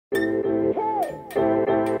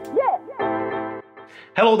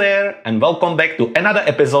Hello there and welcome back to another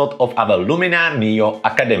episode of our Luminar NEO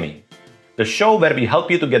Academy, the show where we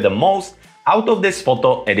help you to get the most out of this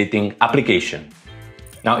photo editing application.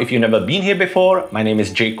 Now, if you've never been here before, my name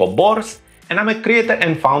is Jakub and I'm a creator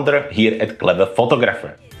and founder here at Clever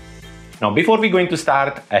Photographer. Now, before we going to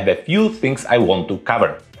start, I have a few things I want to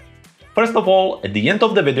cover. First of all, at the end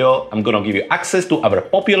of the video, I'm gonna give you access to our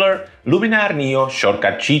popular Luminar NEO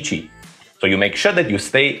shortcut cheat sheet, so you make sure that you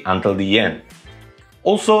stay until the end.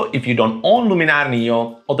 Also, if you don't own Luminar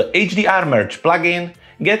NEO or the HDR Merge plugin,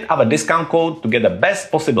 get our discount code to get the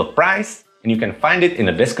best possible price, and you can find it in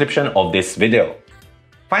the description of this video.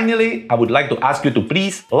 Finally, I would like to ask you to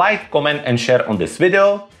please like, comment and share on this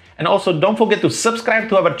video, and also don't forget to subscribe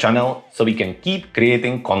to our channel so we can keep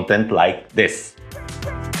creating content like this.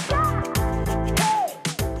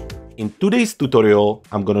 In today's tutorial,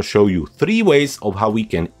 I'm gonna show you 3 ways of how we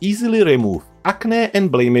can easily remove acne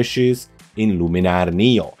and blemishes in Luminar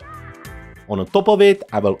NEO. On top of it,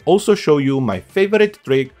 I will also show you my favorite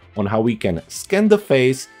trick on how we can scan the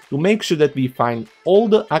face to make sure that we find all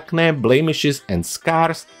the acne, blemishes and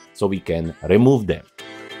scars so we can remove them.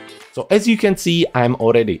 So as you can see, I'm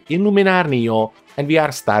already in Luminar NEO and we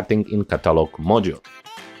are starting in catalog module.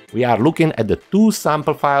 We are looking at the 2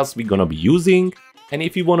 sample files we're gonna be using, and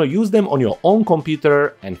if you want to use them on your own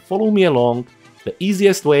computer and follow me along, the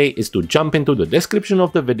easiest way is to jump into the description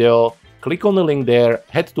of the video, click on the link there,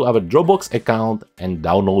 head to our Dropbox account and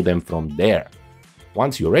download them from there.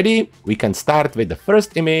 Once you're ready, we can start with the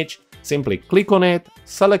first image. Simply click on it,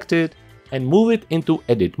 select it and move it into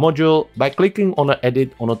Edit module by clicking on the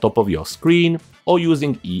Edit on the top of your screen or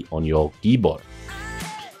using E on your keyboard.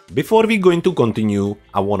 Before we going to continue,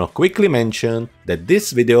 I want to quickly mention that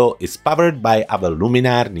this video is powered by our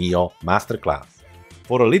Luminar NEO Masterclass.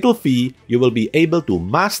 For a little fee, you will be able to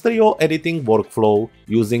master your editing workflow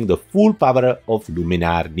using the full power of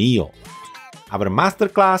Luminar NEO. Our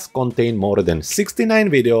masterclass contains more than 69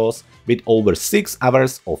 videos with over 6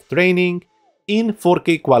 hours of training in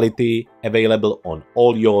 4K quality available on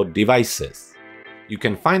all your devices. You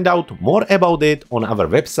can find out more about it on our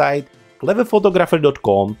website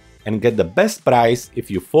cleverphotographer.com and get the best price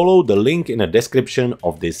if you follow the link in the description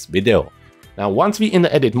of this video. Now, once we in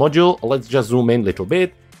the edit module, let's just zoom in a little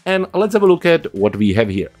bit and let's have a look at what we have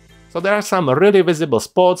here. So there are some really visible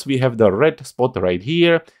spots. We have the red spot right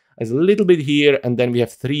here, there's a little bit here, and then we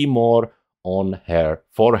have 3 more on her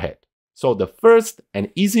forehead. So the first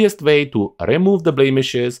and easiest way to remove the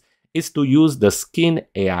blemishes is to use the Skin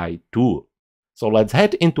AI tool. So let's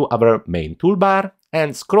head into our main toolbar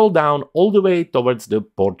and scroll down all the way towards the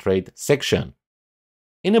portrait section.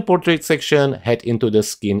 In the portrait section, head into the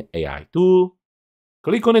Skin AI tool,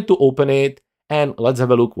 click on it to open it, and let's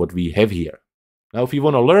have a look what we have here. Now, if you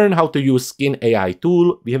want to learn how to use Skin AI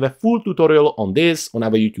tool, we have a full tutorial on this on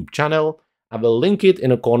our YouTube channel. I will link it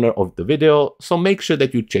in the corner of the video, so make sure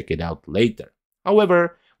that you check it out later.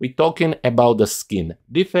 However, we're talking about the skin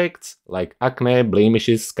defects like acne,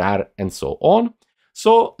 blemishes, scar, and so on.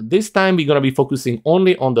 So this time we're going to be focusing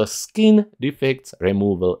only on the skin defects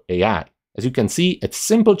removal AI. As you can see, it's a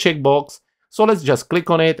simple checkbox. So let's just click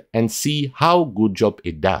on it and see how good job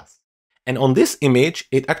it does. And on this image,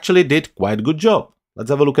 it actually did quite good job. Let's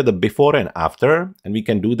have a look at the before and after. And we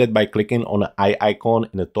can do that by clicking on the eye icon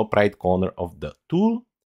in the top right corner of the tool.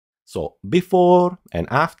 So before and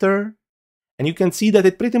after. And you can see that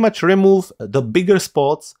it pretty much removes the bigger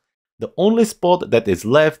spots. The only spot that is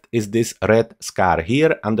left is this red scar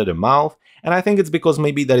here under the mouth, and I think it's because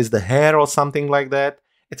maybe there is the hair or something like that.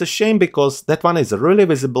 It's a shame because that one is really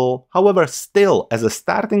visible. However, still as a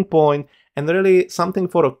starting point and really something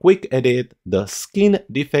for a quick edit, the Skin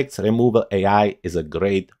Defects Removal AI is a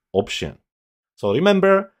great option. So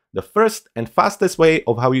remember, the first and fastest way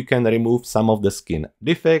of how you can remove some of the skin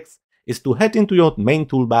defects is to head into your main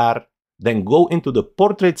toolbar, then go into the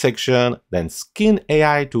portrait section, then Skin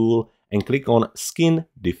AI tool and click on Skin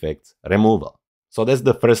Defects Removal. So that's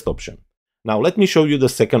the first option. Now let me show you the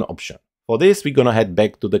second option. For this, we're gonna head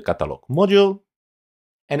back to the catalog module.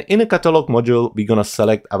 And in the catalog module, we're gonna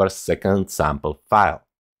select our second sample file.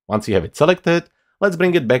 Once you have it selected, let's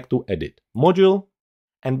bring it back to Edit module.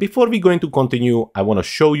 And before we're going to continue, I wanna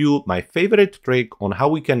show you my favorite trick on how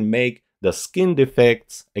we can make the skin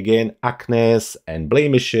defects, again, acne and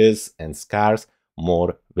blemishes and scars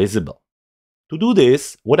more visible. To do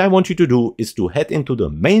this, what I want you to do is to head into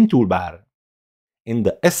the main toolbar, in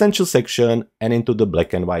the Essential section and into the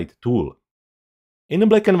Black and White tool. In the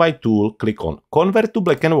Black and White tool, click on Convert to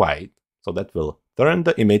Black and White, so that will turn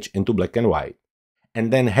the image into black and white.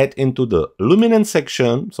 And then head into the Luminance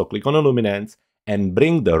section, so click on the Luminance and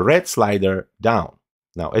bring the red slider down.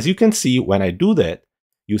 Now, as you can see, when I do that,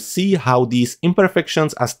 you see how these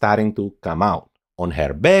imperfections are starting to come out on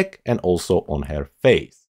her back and also on her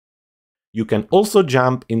face. You can also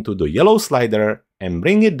jump into the yellow slider and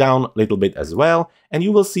bring it down a little bit as well, and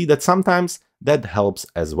you will see that sometimes that helps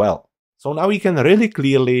as well. So now we can really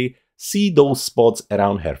clearly see those spots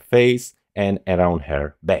around her face and around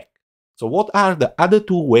her back. So what are the other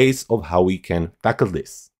two ways of how we can tackle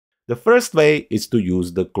this? The first way is to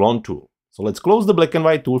use the clone tool. So let's close the black and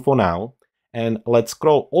white tool for now, and let's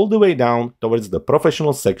scroll all the way down towards the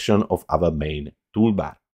professional section of our main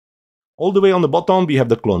toolbar. All the way on the bottom we have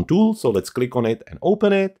the clone tool, so let's click on it and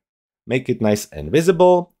open it, make it nice and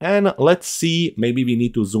visible, and let's see, maybe we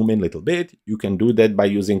need to zoom in a little bit. You can do that by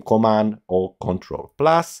using Command or Control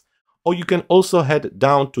plus, or you can also head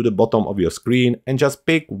down to the bottom of your screen and just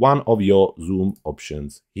pick one of your zoom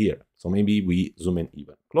options here. So maybe we zoom in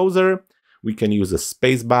even closer. We can use a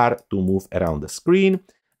space bar to move around the screen.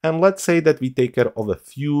 And let's say that we take care of a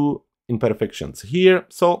few imperfections here.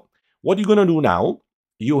 So what you're gonna do now,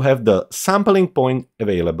 you have the sampling point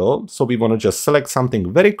available. So we wanna just select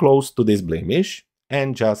something very close to this blemish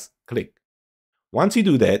and just click. Once you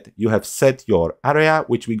do that, you have set your area,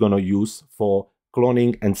 which we're gonna use for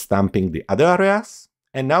cloning and stamping the other areas.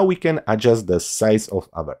 And now we can adjust the size of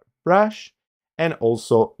our brush and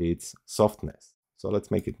also its softness. So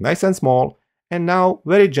let's make it nice and small. And now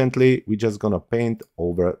very gently, we're just gonna paint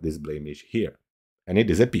over this blemish here and it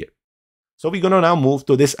disappeared. So we're gonna now move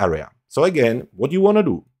to this area. So again, what you wanna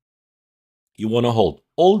do, you wanna hold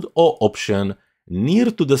Alt or Option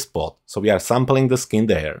near to the spot. So we are sampling the skin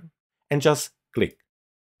there and just click.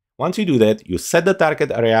 Once you do that, you set the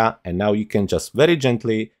target area and now you can just very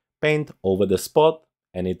gently paint over the spot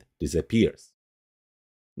and it disappears.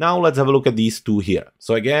 Now let's have a look at these two here.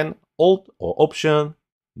 So again, Alt or Option,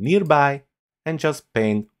 nearby, and just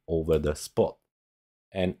paint over the spot.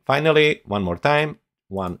 And finally, one more time,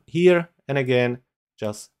 one here, and again,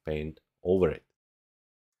 just paint over it.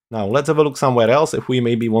 Now let's have a look somewhere else. If we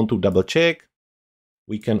maybe want to double check,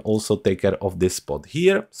 we can also take care of this spot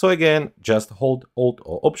here. So again, just hold Alt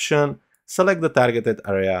or Option, select the targeted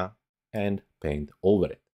area, and paint over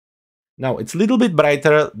it. Now it's a little bit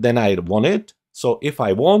brighter than I want it. So if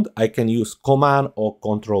I want, I can use Command or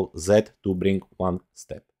Control Z to bring one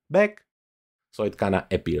step back. So it kind of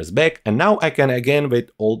appears back. And now I can again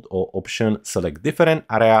with Alt or Option select different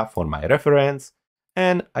area for my reference.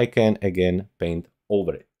 And I can again paint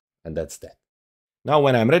over it. And that's that. Now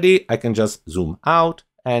when I'm ready, I can just zoom out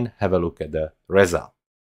and have a look at the result.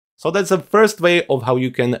 So that's the first way of how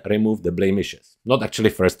you can remove the blemishes. Not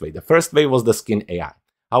actually first way. The first way was the Skin AI.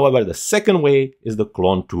 However, the second way is the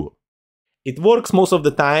clone tool. It works most of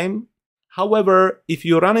the time. However, if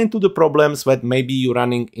you run into the problems that maybe you're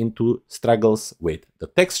running into struggles with the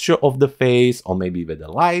texture of the face or maybe with the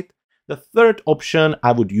light, the third option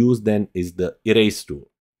I would use then is the erase tool.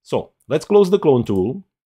 So let's close the clone tool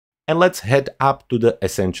and let's head up to the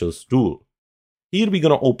essentials tool. Here we're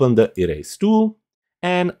gonna open the erase tool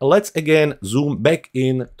and let's again zoom back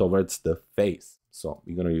in towards the face. So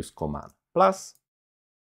we're gonna use Command plus,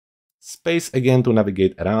 space again to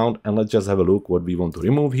navigate around, and let's just have a look what we want to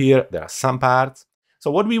remove here. There are some parts. So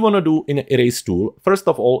what we want to do in the erase tool, first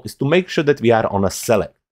of all, is to make sure that we are on a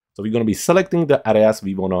select. So we're going to be selecting the areas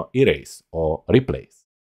we want to erase or replace.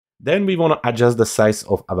 Then we want to adjust the size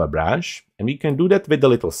of our brush, and we can do that with the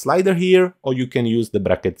little slider here, or you can use the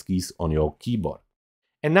bracket keys on your keyboard.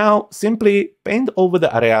 And now simply paint over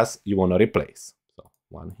the areas you want to replace. So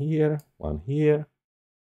one here,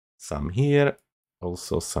 some here,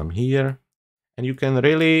 also some here, and you can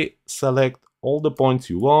really select all the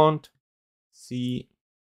points you want. See,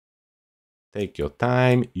 take your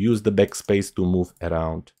time, use the backspace to move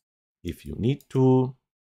around if you need to.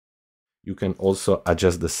 You can also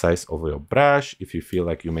adjust the size of your brush if you feel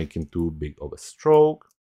like you're making too big of a stroke.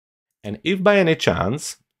 And if by any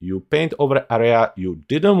chance you paint over an area you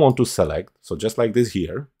didn't want to select, so just like this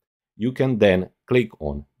here, you can then click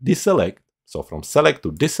on deselect. So from select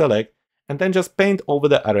to deselect, and then just paint over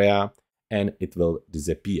the area and it will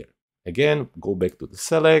disappear. Again, go back to the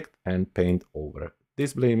select and paint over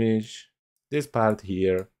this blemish, this part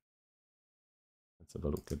here. Let's have a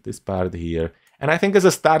look at this part here. And I think as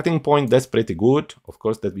a starting point, that's pretty good. Of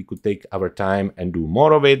course, that we could take our time and do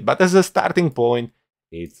more of it, but as a starting point,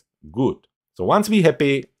 it's good. So once we're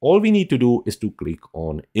happy, all we need to do is to click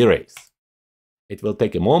on erase. It will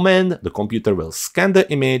take a moment, the computer will scan the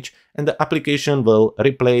image, and the application will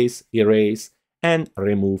replace, erase, and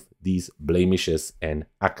remove these blemishes and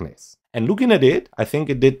acne. And looking at it, I think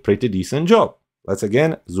it did pretty decent job. Let's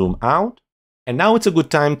again zoom out. And now it's a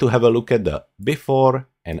good time to have a look at the before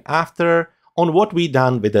and after on what we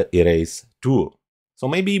done with the erase tool. So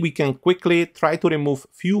maybe we can quickly try to remove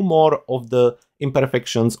few more of the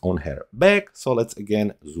imperfections on her back. So let's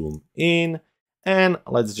again zoom in and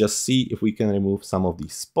let's just see if we can remove some of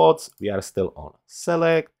these spots. We are still on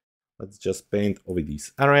select. Let's just paint over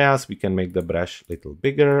these areas. We can make the brush a little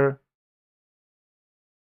bigger.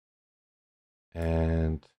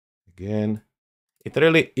 And again, it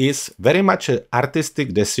really is very much an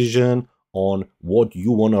artistic decision on what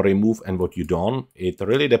you want to remove and what you don't. It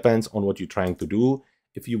really depends on what you're trying to do.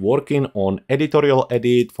 If you're working on editorial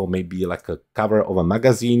edit for maybe like a cover of a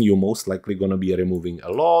magazine, you're most likely going to be removing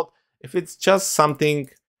a lot. If it's just something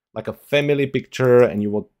like a family picture and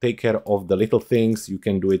you want to take care of the little things, you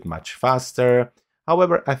can do it much faster.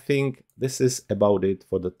 However, I think this is about it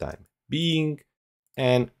for the time being.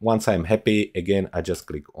 And once I'm happy, again, I just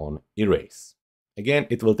click on erase. Again,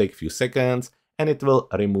 it will take a few seconds and it will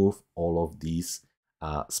remove all of these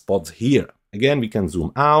spots here. Again, we can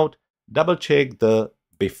zoom out, double check the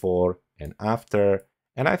before and after,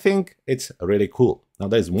 and I think it's really cool. Now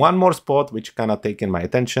there's one more spot which kind of taken my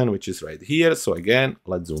attention, which is right here. So again,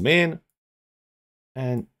 let's zoom in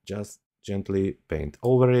and just gently paint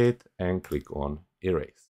over it and click on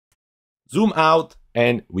erase. Zoom out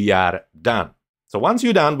and we are done. So once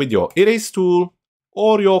you're done with your erase tool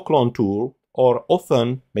or your clone tool, or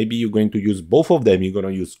often maybe you're going to use both of them, you're going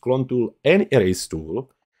to use clone tool and erase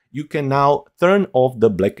tool, you can now turn off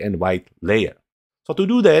the black and white layer. So to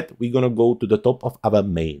do that, we're going to go to the top of our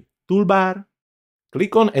main toolbar,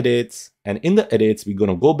 click on edits, and in the edits, we're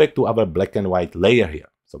going to go back to our black and white layer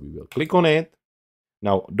here. So we will click on it.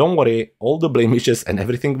 Now, don't worry, all the blemishes and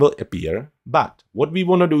everything will appear. But what we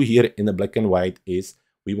want to do here in the black and white is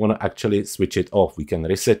we want to actually switch it off. We can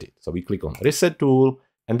reset it. So we click on reset tool,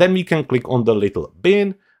 and then we can click on the little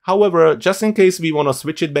bin. However, just in case we want to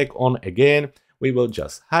switch it back on again, we will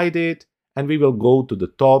just hide it and we will go to the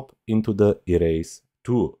top into the erase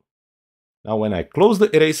tool. Now, when I close the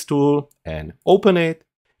erase tool and open it,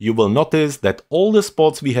 you will notice that all the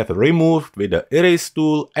spots we have removed with the erase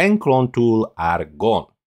tool and clone tool are gone.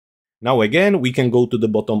 Now again, we can go to the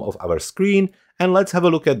bottom of our screen and let's have a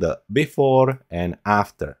look at the before and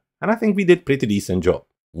after. And I think we did pretty decent job.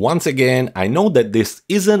 Once again, I know that this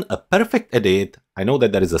isn't a perfect edit. I know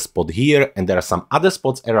that there is a spot here and there are some other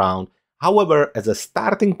spots around. However, as a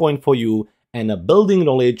starting point for you and a building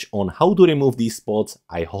knowledge on how to remove these spots,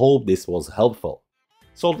 I hope this was helpful.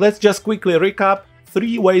 So let's just quickly recap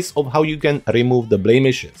 3 ways of how you can remove the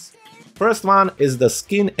blemishes. First one is the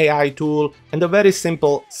Skin AI tool and the very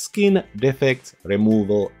simple Skin Defects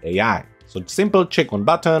Removal AI. So simple check on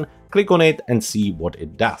button, click on it and see what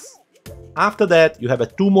it does. After that, you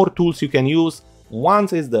have 2 more tools you can use. One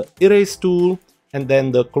is the Erase tool and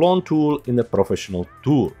then the Clone tool in the Professional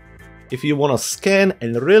tool. If you want to scan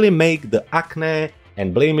and really make the acne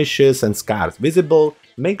and blemishes and scars visible,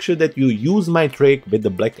 make sure that you use my trick with the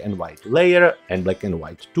black and white layer and black and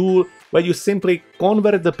white tool, where you simply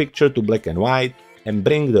convert the picture to black and white and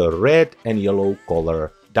bring the red and yellow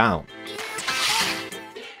color down.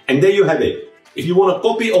 And there you have it. If you want a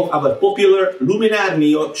copy of our popular Luminar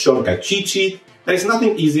NEO shortcut cheat sheet, there is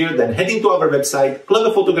nothing easier than heading to our website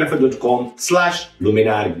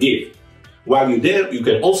cleverphotographer.com/luminargift. While you're there, you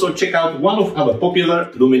can also check out one of our popular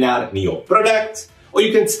Luminar NEO products, or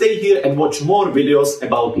you can stay here and watch more videos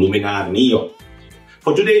about Luminar NEO.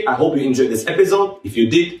 For today, I hope you enjoyed this episode. If you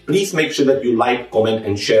did, please make sure that you like, comment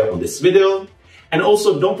and share on this video. And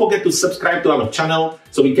also don't forget to subscribe to our channel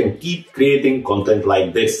so we can keep creating content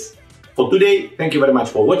like this. For today, thank you very much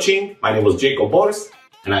for watching. My name was Jakub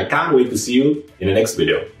and I can't wait to see you in the next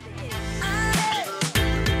video.